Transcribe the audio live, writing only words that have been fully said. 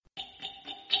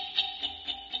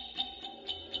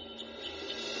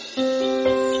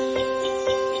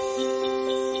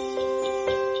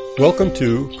Welcome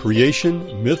to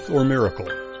Creation, Myth or Miracle.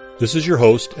 This is your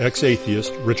host,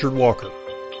 ex-atheist Richard Walker.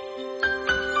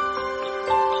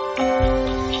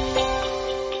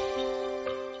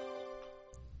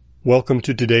 Welcome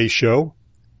to today's show.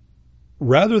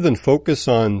 Rather than focus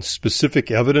on specific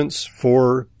evidence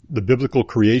for the biblical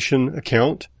creation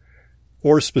account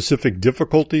or specific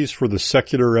difficulties for the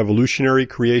secular evolutionary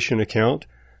creation account,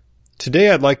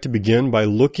 today I'd like to begin by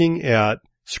looking at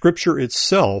Scripture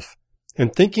itself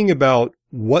and thinking about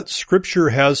what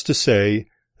Scripture has to say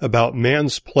about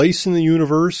man's place in the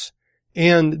universe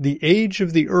and the age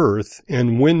of the earth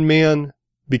and when man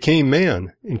became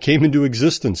man and came into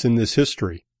existence in this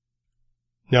history.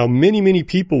 Now, many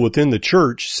people within the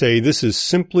church say this is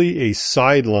simply a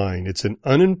sideline. It's an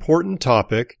unimportant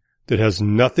topic that has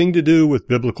nothing to do with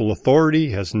biblical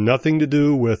authority, has nothing to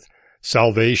do with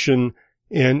salvation,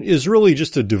 and is really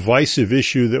just a divisive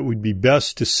issue that would be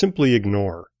best to simply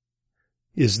ignore.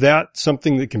 Is that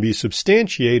something that can be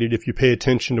substantiated if you pay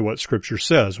attention to what Scripture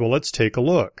says? Well, let's take a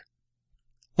look.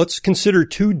 Let's consider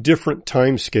two different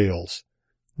time scales.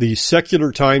 The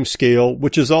secular time scale,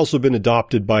 which has also been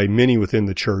adopted by many within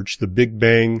the church, the Big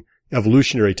Bang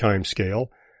evolutionary time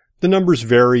scale. The numbers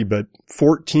vary, but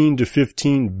 14 to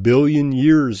 15 billion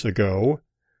years ago,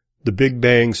 the Big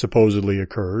Bang supposedly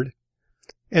occurred.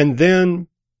 And then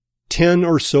 10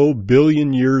 or so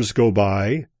billion years go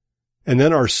by, and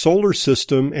then our solar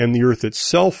system and the Earth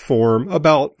itself form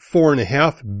about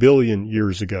 4.5 billion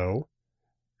years ago.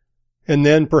 And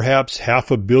then perhaps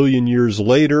 500 million years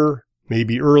later,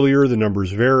 maybe earlier, the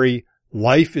numbers vary,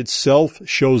 life itself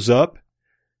shows up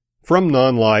from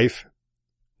non-life.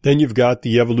 Then you've got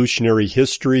the evolutionary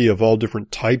history of all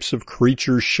different types of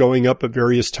creatures showing up at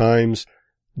various times,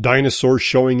 dinosaurs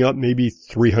showing up maybe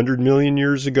 300 million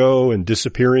years ago and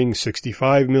disappearing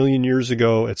 65 million years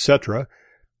ago, etc.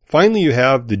 Finally, you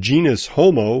have the genus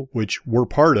Homo, which we're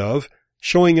part of,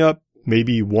 showing up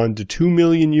maybe 1 to 2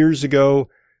 million years ago,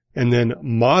 and then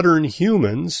modern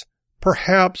humans,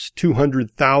 perhaps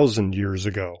 200,000 years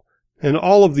ago. And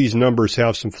all of these numbers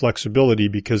have some flexibility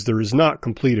because there is not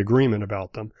complete agreement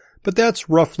about them. But that's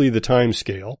roughly the time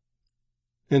scale.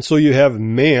 And so you have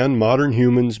man, modern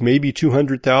humans, maybe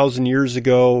 200,000 years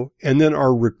ago, and then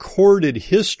our recorded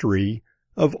history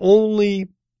of only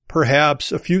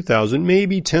perhaps a few thousand,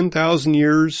 maybe 10,000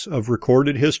 years of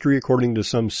recorded history according to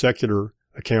some secular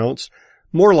accounts.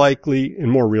 More likely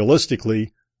and more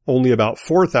realistically, only about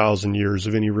 4,000 years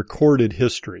of any recorded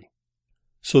history.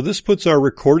 So this puts our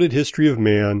recorded history of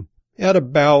man at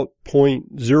about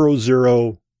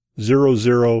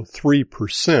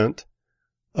 0.00003%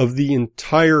 of the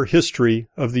entire history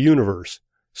of the universe.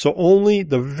 So only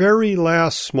the very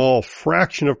last small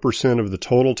fraction of percent of the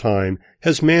total time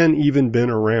has man even been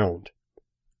around.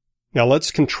 Now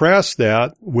let's contrast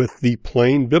that with the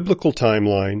plain biblical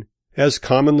timeline as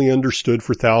commonly understood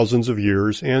for thousands of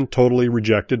years and totally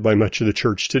rejected by much of the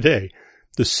church today,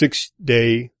 the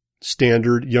 6-day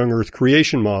standard young earth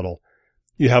creation model.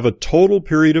 You have a total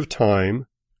period of time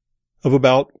of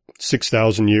about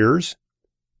 6,000 years,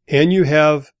 and you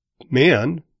have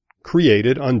man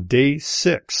created on day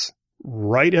 6,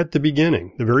 right at the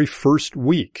beginning, the very first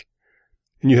week.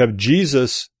 And you have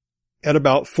Jesus at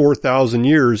about 4,000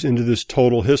 years into this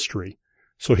total history.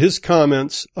 So his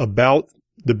comments about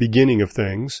the beginning of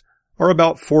things are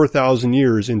about 4,000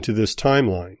 years into this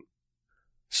timeline.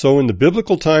 So in the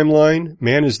biblical timeline,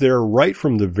 man is there right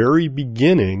from the very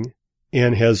beginning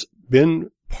and has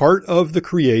been part of the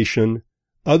creation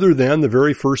other than the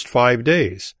very first 5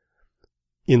 days.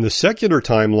 In the secular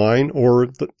timeline, or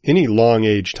any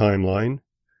long-age timeline,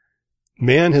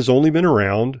 man has only been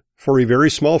around for a very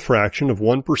small fraction of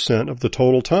 1% of the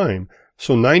total time.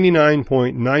 So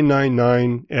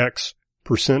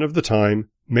 99.999x% of the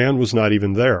time, man was not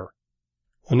even there.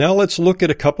 Well, now let's look at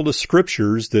a couple of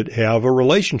scriptures that have a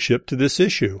relationship to this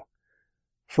issue.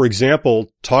 For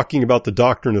example, talking about the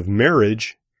doctrine of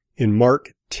marriage, in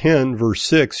Mark 10, verse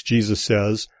 6, Jesus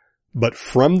says, "But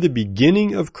from the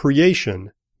beginning of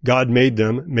creation, God made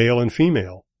them male and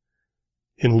female."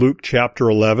 In Luke chapter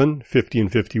 11, 50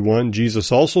 and 51,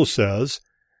 Jesus also says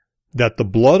that the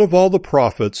blood of all the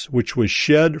prophets which was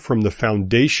shed from the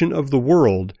foundation of the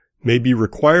world may be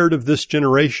required of this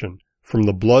generation, from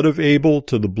the blood of Abel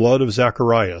to the blood of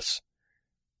Zacharias.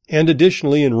 And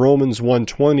additionally, in Romans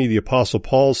 1:20, the Apostle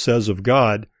Paul says of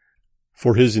God,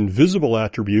 "For his invisible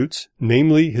attributes,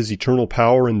 namely his eternal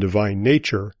power and divine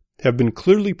nature, have been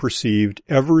clearly perceived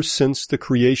ever since the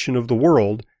creation of the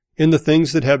world in the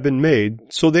things that have been made,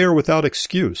 so they are without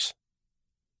excuse."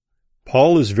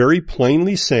 Paul is very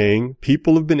plainly saying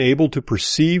people have been able to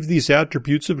perceive these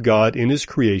attributes of God in his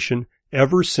creation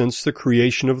ever since the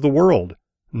creation of the world,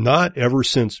 not ever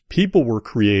since people were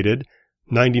created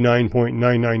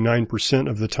 99.999%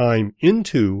 of the time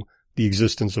into the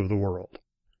existence of the world.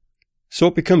 So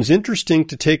it becomes interesting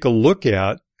to take a look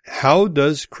at how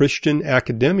does Christian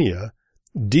academia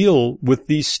deal with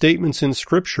these statements in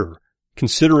Scripture,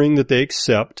 considering that they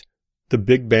accept the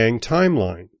Big Bang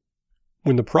timeline.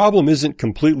 When the problem isn't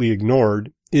completely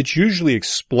ignored, it's usually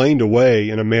explained away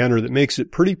in a manner that makes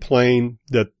it pretty plain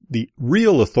that the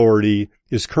real authority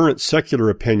is current secular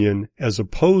opinion as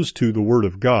opposed to the Word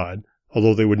of God,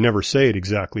 although they would never say it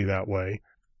exactly that way.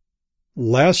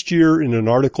 Last year, in an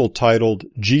article titled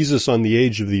Jesus on the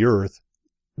Age of the Earth,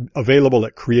 available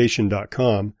at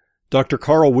creation.com, Dr.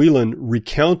 Carl Whelan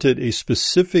recounted a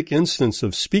specific instance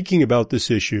of speaking about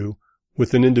this issue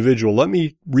with an individual. Let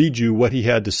me read you what he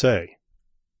had to say.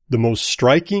 The most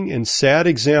striking and sad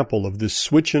example of this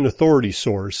switch in authority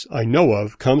source I know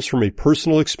of comes from a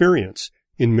personal experience.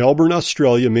 In Melbourne,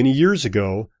 Australia, many years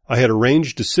ago, I had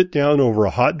arranged to sit down over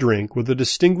a hot drink with a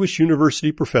distinguished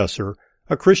university professor,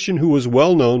 a Christian who was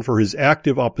well known for his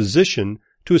active opposition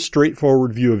to a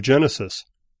straightforward view of Genesis.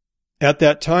 At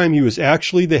that time, he was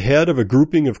actually the head of a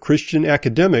grouping of Christian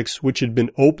academics which had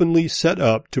been openly set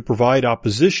up to provide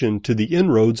opposition to the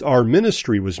inroads our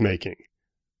ministry was making.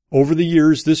 Over the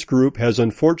years, this group has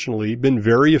unfortunately been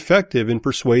very effective in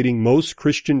persuading most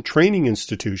Christian training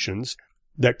institutions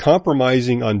that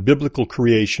compromising on biblical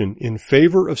creation in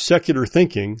favor of secular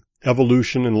thinking,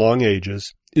 evolution, and long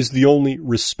ages is the only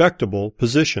respectable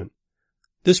position.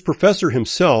 This professor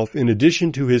himself, in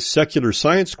addition to his secular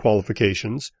science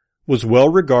qualifications, was well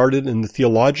regarded in the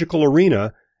theological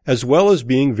arena as well as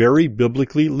being very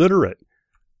biblically literate.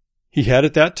 He had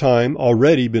at that time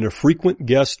already been a frequent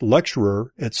guest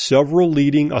lecturer at several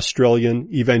leading Australian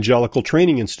evangelical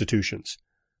training institutions.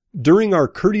 During our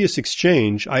courteous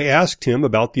exchange, I asked him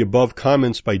about the above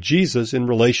comments by Jesus in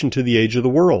relation to the age of the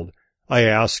world. I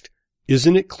asked,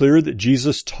 "Isn't it clear that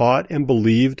Jesus taught and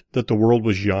believed that the world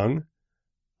was young?"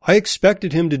 I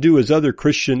expected him to do as other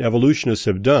Christian evolutionists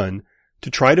have done, to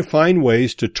try to find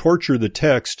ways to torture the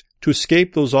text to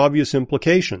escape those obvious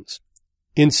implications.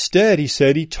 Instead, he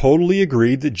said he totally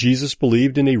agreed that Jesus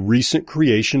believed in a recent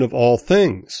creation of all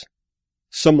things.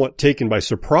 Somewhat taken by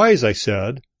surprise, I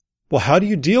said, "Well, how do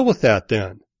you deal with that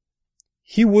then?"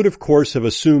 He would, of course, have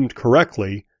assumed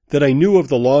correctly that I knew of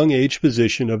the long-age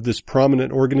position of this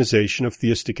prominent organization of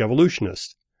theistic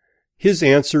evolutionists. His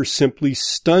answer simply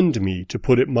stunned me, to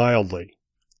put it mildly.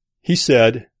 He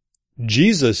said,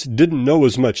 "Jesus didn't know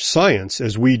as much science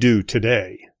as we do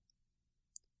today."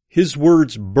 His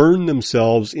words burned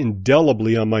themselves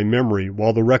indelibly on my memory,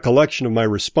 while the recollection of my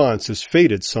response has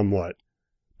faded somewhat.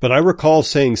 But I recall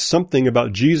saying something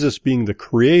about Jesus being the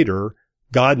Creator,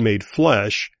 God made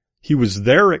flesh, He was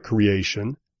there at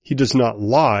creation, He does not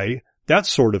lie, that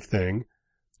sort of thing,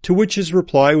 to which his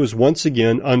reply was once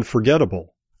again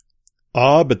unforgettable.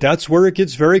 "Ah, but that's where it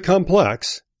gets very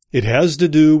complex. It has to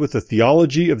do with the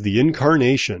theology of the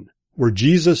incarnation, where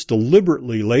Jesus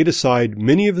deliberately laid aside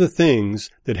many of the things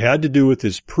that had to do with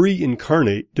his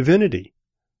pre-incarnate divinity."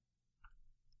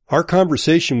 Our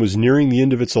conversation was nearing the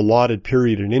end of its allotted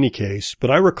period in any case,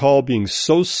 but I recall being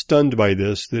so stunned by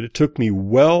this that it took me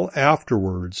well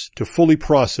afterwards to fully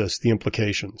process the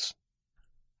implications.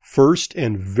 First,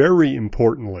 and very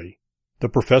importantly, the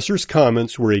professor's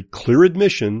comments were a clear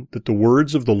admission that the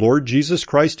words of the Lord Jesus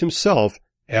Christ himself,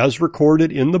 as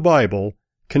recorded in the Bible,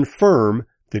 confirm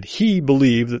that he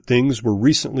believed that things were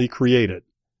recently created.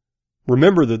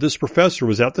 Remember that this professor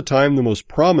was at the time the most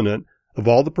prominent of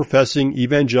all the professing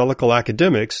evangelical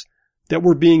academics that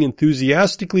were being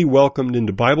enthusiastically welcomed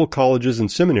into Bible colleges and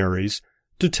seminaries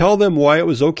to tell them why it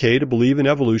was okay to believe in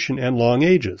evolution and long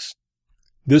ages.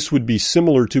 This would be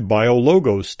similar to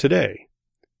biologos today.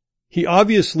 He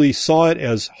obviously saw it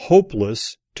as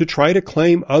hopeless to try to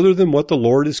claim other than what the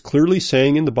Lord is clearly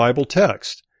saying in the Bible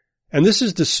text. And this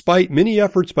is despite many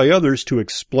efforts by others to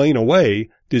explain away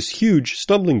this huge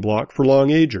stumbling block for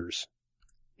long-agers.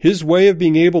 His way of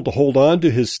being able to hold on to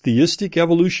his theistic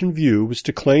evolution view was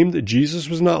to claim that Jesus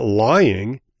was not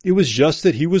lying, it was just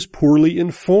that he was poorly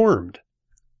informed.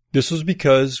 This was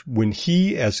because when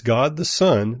he, as God the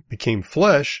Son, became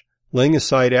flesh, laying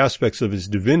aside aspects of his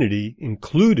divinity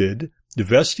included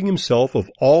divesting himself of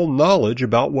all knowledge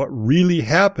about what really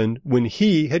happened when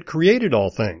he had created all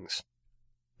things.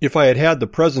 If I had had the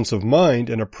presence of mind,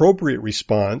 an appropriate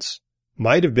response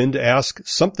might have been to ask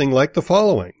something like the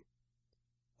following.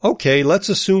 Okay, let's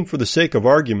assume for the sake of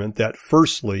argument that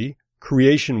firstly,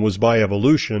 creation was by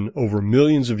evolution over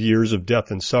millions of years of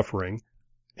death and suffering,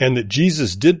 and that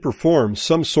Jesus did perform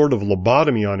some sort of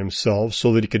lobotomy on himself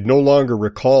so that he could no longer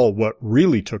recall what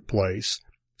really took place.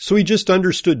 So he just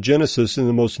understood Genesis in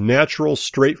the most natural,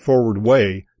 straightforward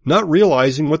way, not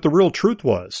realizing what the real truth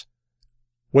was.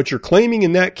 What you're claiming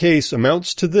in that case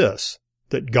amounts to this,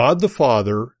 that God the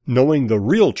Father, knowing the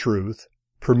real truth,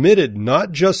 permitted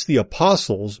not just the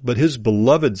apostles, but his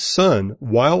beloved Son,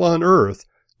 while on earth,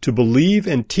 to believe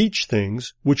and teach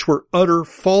things which were utter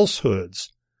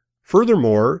falsehoods.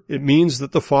 Furthermore, it means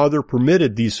that the Father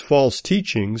permitted these false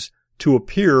teachings to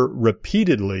appear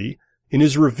repeatedly in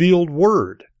his revealed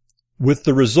word, with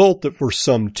the result that for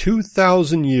some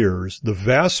 2,000 years, the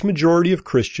vast majority of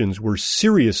Christians were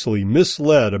seriously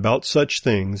misled about such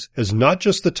things as not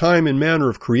just the time and manner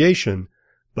of creation,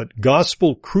 but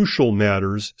gospel-crucial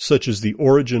matters such as the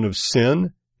origin of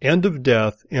sin and of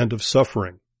death and of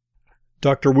suffering.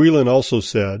 Dr. Whelan also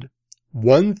said,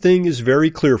 "One thing is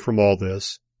very clear from all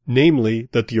this, namely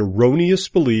that the erroneous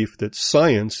belief that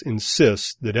science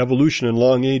insists that evolution and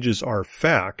long ages are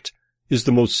fact is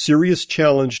the most serious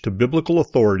challenge to biblical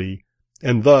authority,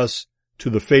 and thus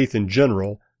to the faith in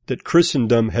general, that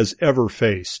Christendom has ever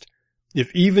faced.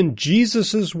 If even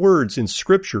Jesus' words in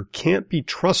Scripture can't be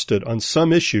trusted on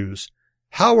some issues,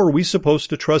 how are we supposed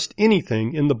to trust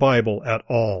anything in the Bible at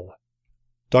all?"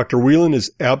 Dr. Whelan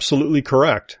is absolutely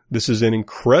correct. This is an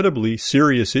incredibly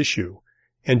serious issue.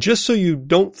 And just so you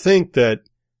don't think that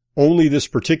only this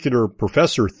particular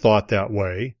professor thought that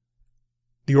way,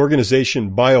 the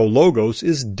organization BioLogos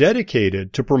is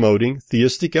dedicated to promoting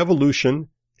theistic evolution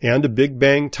and a Big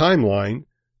Bang timeline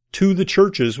to the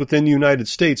churches within the United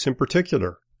States in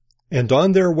particular. And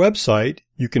on their website,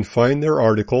 you can find their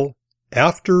article,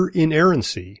 After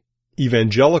Inerrancy,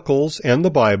 Evangelicals and the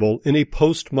Bible in a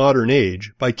Postmodern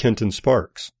Age by Kenton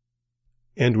Sparks.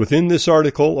 And within this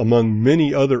article, among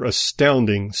many other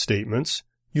astounding statements,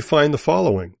 you find the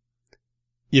following.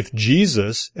 If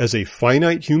Jesus, as a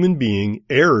finite human being,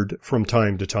 erred from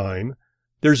time to time,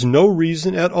 there's no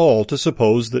reason at all to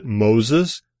suppose that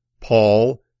Moses,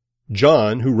 Paul,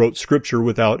 John, who wrote Scripture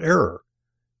without error.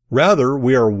 Rather,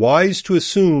 we are wise to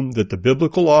assume that the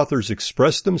biblical authors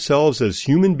express themselves as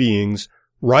human beings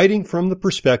writing from the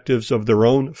perspectives of their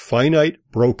own finite,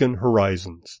 broken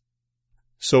horizons.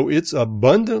 So it's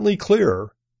abundantly clear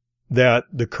that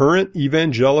the current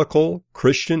evangelical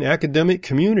Christian academic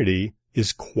community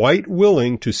is quite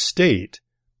willing to state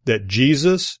that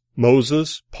Jesus,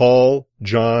 Moses, Paul,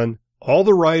 John, all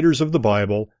the writers of the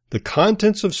Bible, the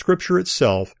contents of Scripture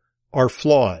itself, are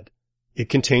flawed. It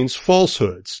contains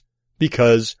falsehoods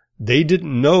because they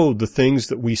didn't know the things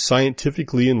that we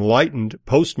scientifically enlightened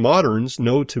postmoderns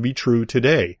know to be true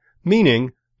today,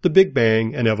 meaning the Big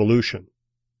Bang and evolution.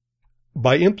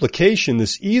 By implication,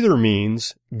 this either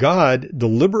means God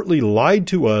deliberately lied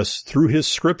to us through his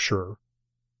Scripture,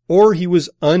 or he was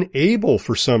unable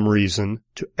for some reason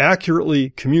to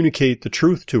accurately communicate the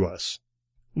truth to us.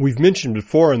 We've mentioned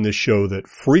before on this show that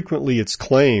frequently it's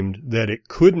claimed that it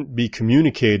couldn't be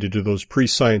communicated to those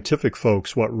pre-scientific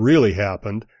folks what really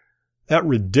happened. That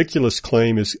ridiculous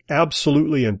claim is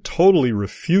absolutely and totally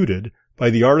refuted by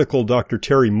the article Dr.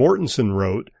 Terry Mortensen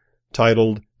wrote,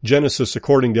 titled Genesis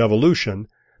According to Evolution.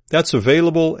 That's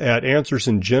available at Answers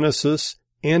in Genesis,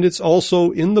 and it's also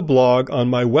in the blog on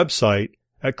my website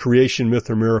at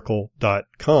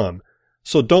creationmythormiracle.com.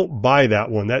 So don't buy that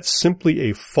one. That's simply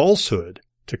a falsehood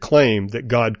to claim that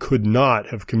God could not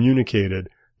have communicated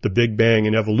the Big Bang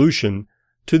and evolution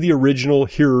to the original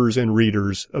hearers and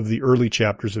readers of the early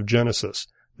chapters of Genesis.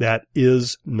 That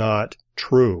is not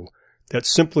true.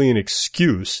 That's simply an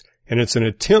excuse, and it's an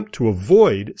attempt to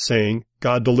avoid saying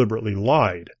God deliberately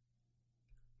lied.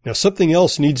 Now, something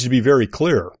else needs to be very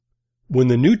clear. When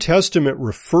the New Testament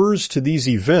refers to these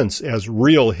events as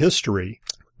real history,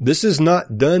 this is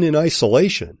not done in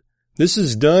isolation. This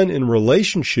is done in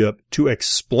relationship to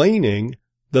explaining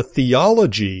the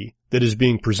theology that is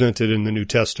being presented in the New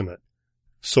Testament.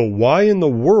 So why in the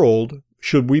world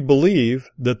should we believe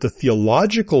that the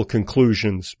theological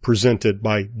conclusions presented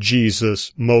by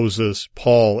Jesus, Moses,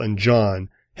 Paul, and John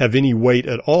have any weight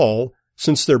at all,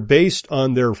 since they're based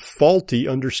on their faulty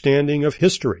understanding of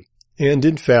history? And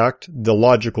in fact, the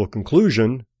logical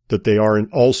conclusion that they are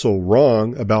also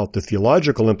wrong about the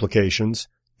theological implications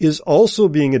is also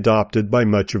being adopted by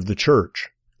much of the church.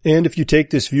 And if you take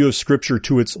this view of Scripture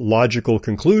to its logical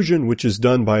conclusion, which is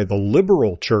done by the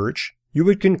liberal church, you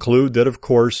would conclude that, of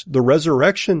course, the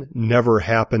resurrection never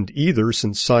happened either,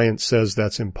 since science says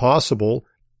that's impossible,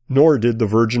 nor did the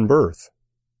virgin birth.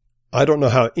 I don't know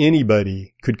how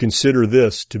anybody could consider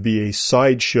this to be a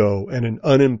sideshow and an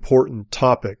unimportant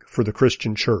topic for the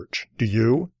Christian church. Do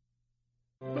you?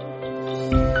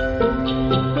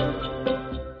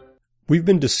 We've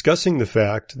been discussing the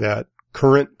fact that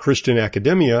current Christian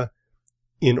academia,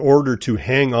 in order to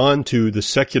hang on to the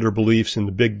secular beliefs in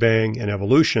the Big Bang and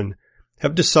evolution,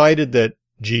 have decided that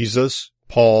Jesus,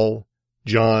 Paul,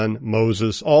 John,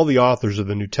 Moses, all the authors of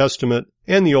the New Testament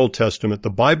and the Old Testament, the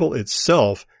Bible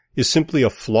itself, is simply a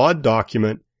flawed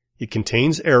document. It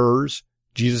contains errors.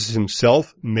 Jesus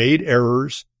himself made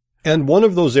errors. And one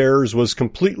of those errors was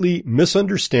completely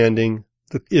misunderstanding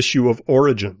the issue of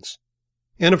origins.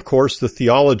 And of course, the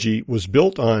theology was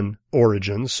built on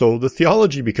origins, so the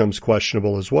theology becomes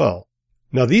questionable as well.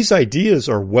 Now, these ideas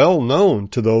are well known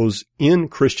to those in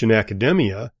Christian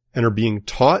academia and are being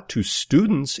taught to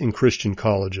students in Christian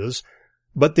colleges,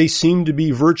 but they seem to be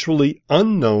virtually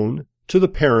unknown to the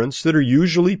parents that are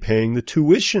usually paying the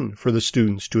tuition for the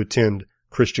students to attend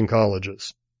Christian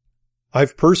colleges.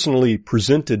 I've personally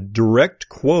presented direct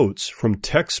quotes from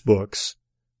textbooks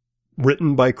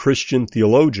written by Christian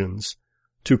theologians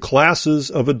to classes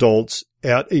of adults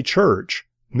at a church,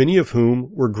 many of whom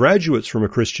were graduates from a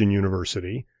Christian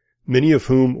university, many of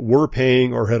whom were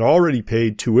paying or had already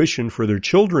paid tuition for their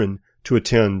children to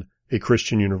attend a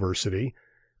Christian university.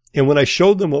 And when I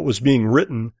showed them what was being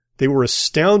written, they were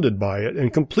astounded by it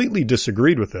and completely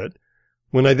disagreed with it.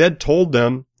 When I then told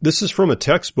them this is from a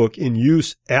textbook in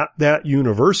use at that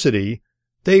university,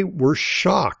 they were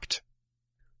shocked.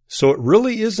 So it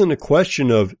really isn't a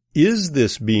question of, is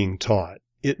this being taught?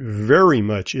 It very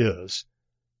much is.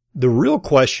 The real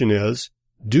question is,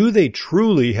 do they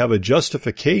truly have a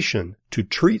justification to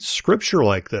treat Scripture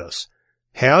like this?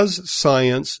 Has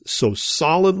science so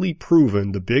solidly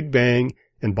proven the Big Bang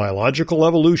and biological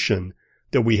evolution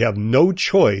that we have no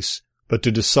choice but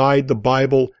to decide the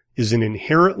Bible is an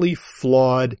inherently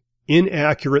flawed,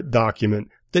 inaccurate document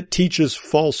that teaches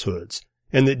falsehoods,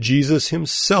 and that Jesus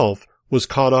himself was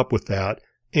caught up with that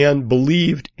and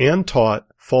believed and taught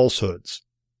falsehoods?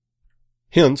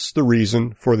 Hence the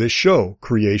reason for this show,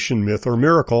 Creation, Myth, or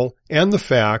Miracle, and the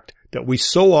fact that we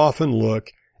so often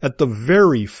look at the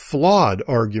very flawed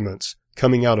arguments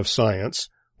coming out of science,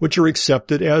 which are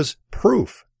accepted as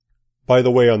proof. By the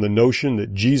way, on the notion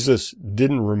that Jesus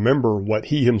didn't remember what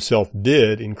he himself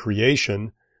did in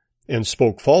creation and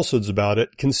spoke falsehoods about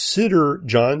it, consider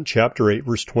John chapter 8,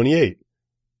 verse 28.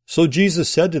 So Jesus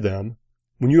said to them,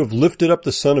 "When you have lifted up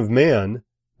the Son of Man,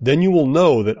 then you will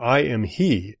know that I am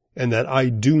he, and that I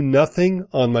do nothing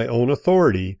on my own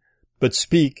authority, but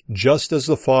speak just as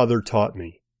the Father taught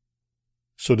me."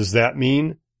 So does that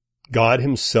mean God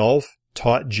himself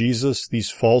taught Jesus these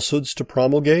falsehoods to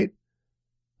promulgate?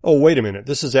 Oh, wait a minute.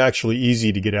 This is actually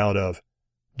easy to get out of.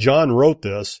 John wrote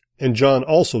this, and John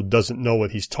also doesn't know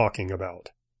what he's talking about.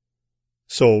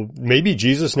 So maybe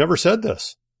Jesus never said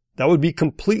this. That would be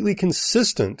completely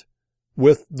consistent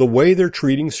with the way they're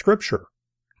treating Scripture.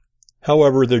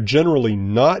 However, they're generally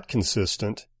not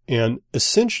consistent, and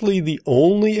essentially the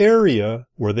only area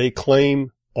where they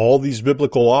claim all these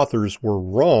biblical authors were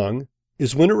wrong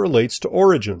is when it relates to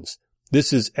origins.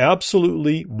 This is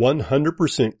absolutely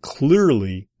 100%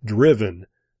 clearly driven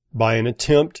by an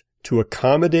attempt to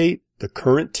accommodate the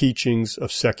current teachings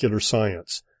of secular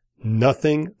science.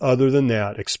 Nothing other than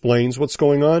that explains what's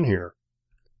going on here.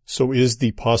 So is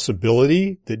the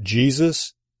possibility that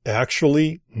Jesus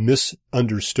actually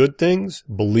misunderstood things,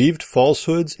 believed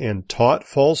falsehoods, and taught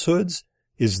falsehoods,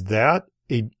 is that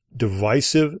a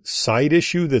divisive side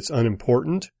issue that's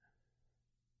unimportant?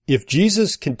 If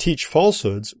Jesus can teach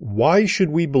falsehoods, why should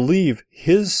we believe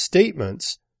his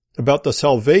statements about the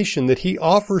salvation that he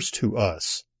offers to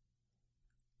us?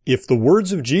 If the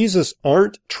words of Jesus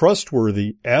aren't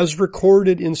trustworthy as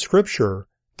recorded in Scripture,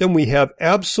 then we have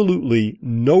absolutely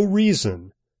no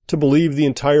reason to believe the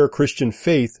entire Christian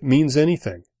faith means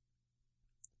anything.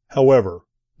 However,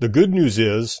 the good news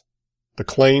is the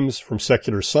claims from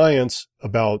secular science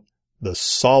about the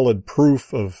solid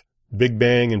proof of Big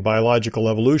Bang and biological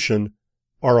evolution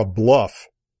are a bluff.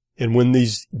 And when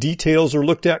these details are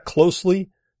looked at closely,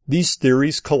 these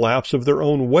theories collapse of their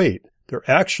own weight. They're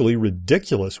actually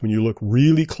ridiculous when you look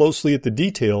really closely at the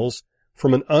details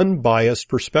from an unbiased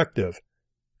perspective.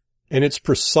 And it's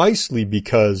precisely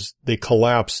because they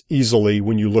collapse easily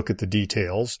when you look at the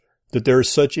details that there is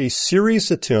such a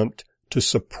serious attempt to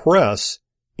suppress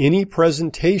any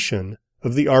presentation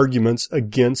of the arguments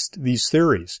against these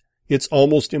theories. It's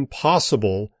almost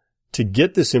impossible to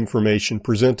get this information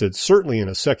presented, certainly in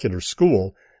a secular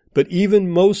school, but even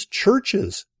most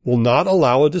churches will not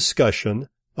allow a discussion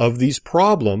of these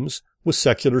problems with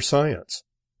secular science.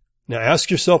 Now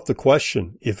ask yourself the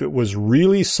question, if it was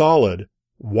really solid,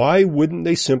 why wouldn't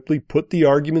they simply put the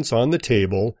arguments on the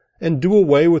table and do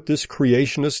away with this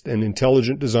creationist and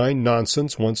intelligent design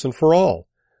nonsense once and for all?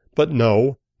 But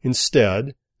no,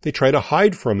 Instead, they try to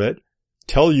hide from it,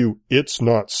 tell you it's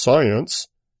not science,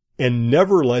 and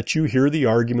never let you hear the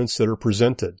arguments that are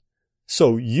presented.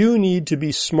 So you need to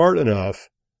be smart enough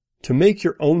to make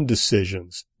your own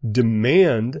decisions.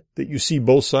 Demand that you see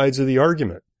both sides of the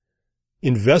argument.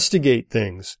 Investigate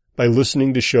things by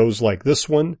listening to shows like this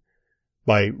one,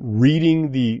 by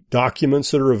reading the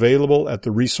documents that are available at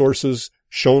the resources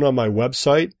shown on my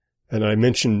website, and I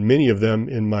mentioned many of them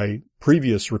in my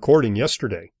previous recording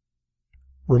yesterday.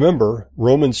 Remember,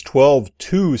 Romans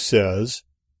 12:2 says,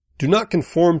 "Do not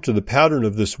conform to the pattern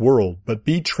of this world, but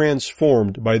be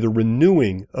transformed by the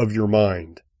renewing of your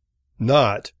mind,"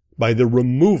 not by the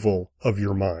removal of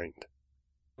your mind.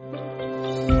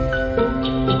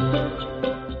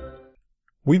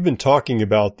 We've been talking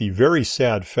about the very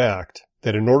sad fact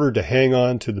that in order to hang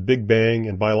on to the Big Bang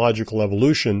and biological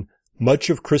evolution, much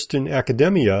of Christian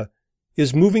academia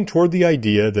is moving toward the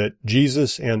idea that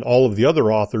Jesus and all of the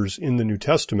other authors in the New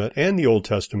Testament and the Old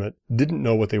Testament didn't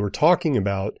know what they were talking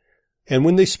about, and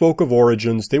when they spoke of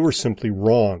origins, they were simply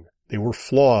wrong. They were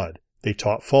flawed. They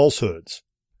taught falsehoods.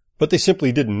 But they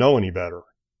simply didn't know any better.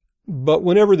 But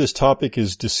whenever this topic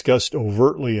is discussed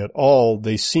overtly at all,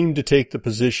 they seem to take the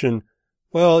position,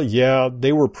 well, yeah,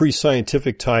 they were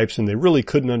pre-scientific types and they really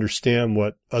couldn't understand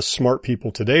what us smart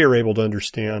people today are able to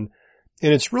understand,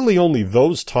 and it's really only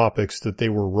those topics that they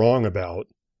were wrong about.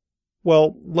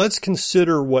 Well, let's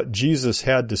consider what Jesus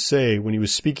had to say when he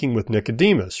was speaking with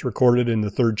Nicodemus, recorded in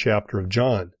the 3rd chapter of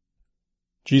John.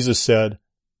 Jesus said,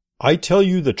 "I tell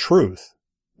you the truth.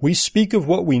 We speak of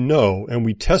what we know and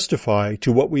we testify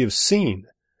to what we have seen,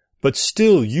 but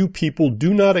still you people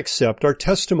do not accept our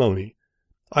testimony.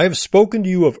 I have spoken to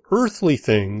you of earthly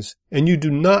things and you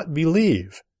do not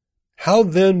believe. How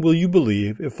then will you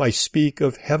believe if I speak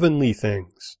of heavenly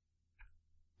things?"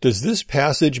 Does this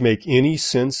passage make any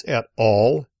sense at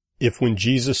all if when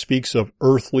Jesus speaks of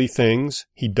earthly things,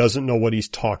 he doesn't know what he's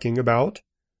talking about?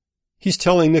 He's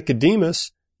telling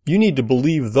Nicodemus, you need to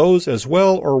believe those as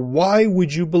well, or why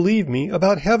would you believe me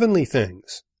about heavenly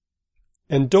things?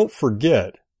 And don't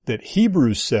forget that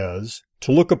Hebrews says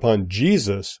to look upon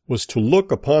Jesus was to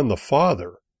look upon the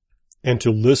Father, and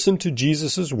to listen to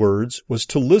Jesus' words was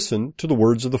to listen to the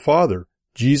words of the Father.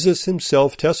 Jesus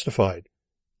himself testified,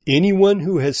 "Anyone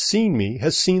who has seen me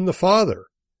has seen the Father.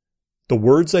 The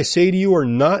words I say to you are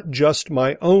not just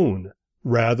my own.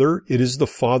 Rather, it is the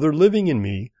Father living in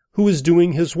me who is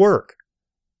doing his work."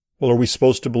 Well, are we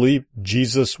supposed to believe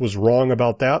Jesus was wrong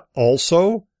about that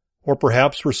also? Or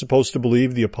perhaps we're supposed to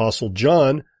believe the Apostle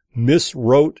John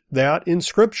miswrote that in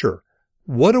Scripture.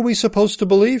 What are we supposed to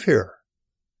believe here?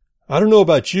 I don't know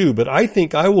about you, but I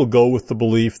think I will go with the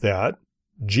belief that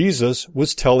Jesus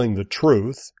was telling the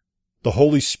truth. The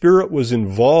Holy Spirit was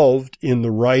involved in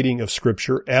the writing of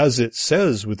Scripture as it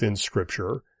says within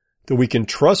Scripture, that we can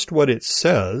trust what it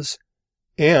says,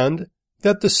 and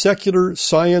that the secular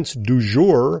science du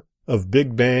jour of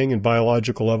Big Bang and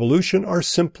biological evolution are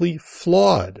simply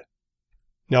flawed.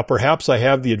 Now, perhaps I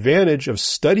have the advantage of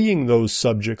studying those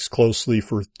subjects closely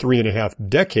for 3.5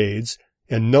 decades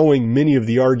and knowing many of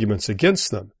the arguments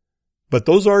against them. But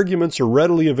those arguments are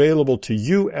readily available to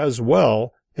you as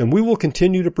well, and we will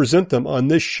continue to present them on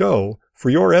this show for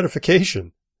your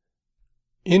edification.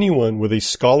 Anyone with a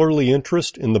scholarly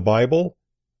interest in the Bible,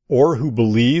 or who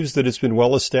believes that it's been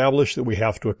well established that we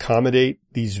have to accommodate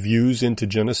these views into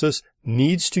Genesis,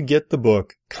 needs to get the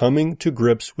book Coming to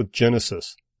Grips with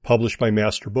Genesis, published by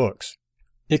Master Books.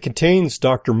 It contains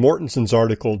Dr. Mortenson's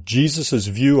article, Jesus'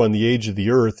 View on the Age of the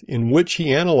Earth, in which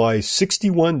he analyzed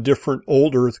 61 different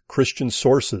old Earth Christian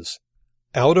sources.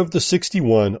 Out of the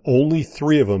 61, only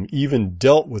 3 of them even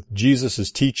dealt with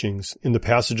Jesus' teachings in the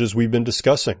passages we've been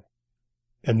discussing.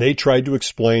 And they tried to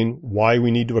explain why we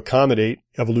need to accommodate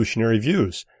evolutionary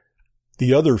views.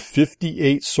 The other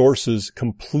 58 sources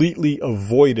completely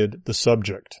avoided the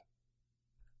subject.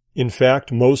 In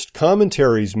fact, most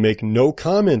commentaries make no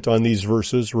comment on these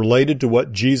verses related to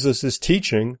what Jesus is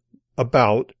teaching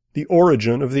about the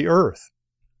origin of the earth.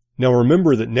 Now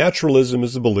remember that naturalism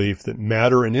is the belief that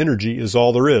matter and energy is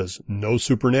all there is, no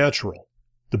supernatural.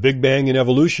 The Big Bang and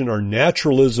evolution are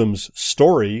naturalism's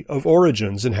story of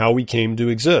origins and how we came to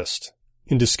exist.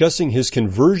 In discussing his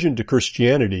conversion to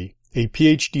Christianity, a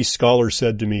PhD scholar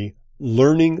said to me,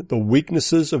 "Learning the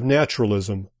weaknesses of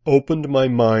naturalism opened my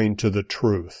mind to the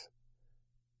truth."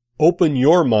 Open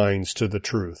your minds to the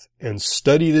truth and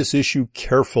study this issue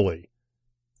carefully.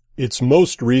 It's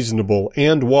most reasonable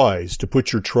and wise to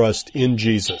put your trust in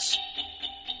Jesus.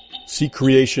 See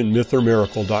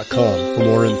creationmythormiracle.com for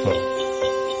more info.